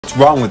What's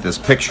wrong with this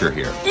picture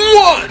here?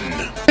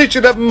 1! They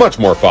should have much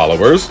more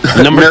followers.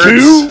 Number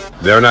Nerds.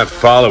 2? They're not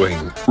following.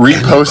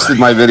 Reposted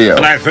my video.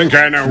 And I think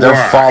I know They're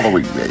why.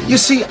 following me. You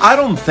see, I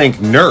don't think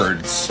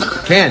nerds,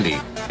 Candy,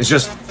 is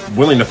just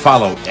willing to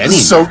follow This anyone.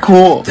 is so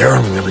cool. They're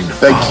only willing to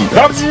Thank you,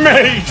 guys. The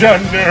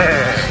Major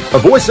Nerd! A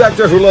voice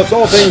actor who loves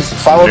all things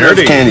Follow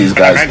nerdy. Nerds Candies,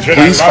 guys. And I mentioned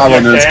Please I love follow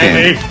you, Nerds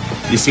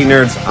Candy. You see,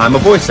 nerds, I'm a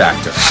voice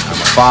actor. I'm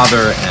a father,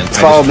 and I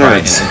Follow just try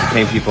and nerds.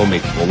 entertain people,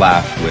 make people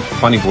laugh with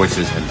funny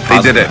voices and They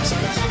positive did it.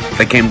 messages.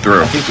 They came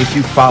through. I think if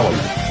you follow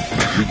me,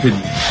 you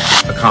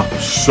could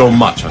accomplish so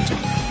much on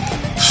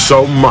TikTok.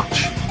 So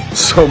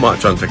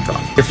much on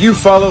TikTok. If you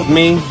followed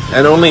me,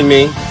 and only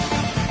me,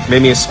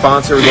 made me a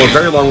sponsor, it would go a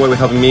very long way with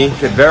helping me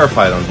get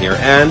verified on here,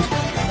 and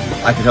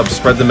I can help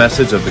spread the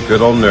message of the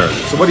good old nerd.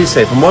 So what do you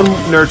say, from one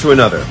nerd to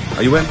another?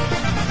 Are you in?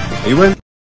 Are you in?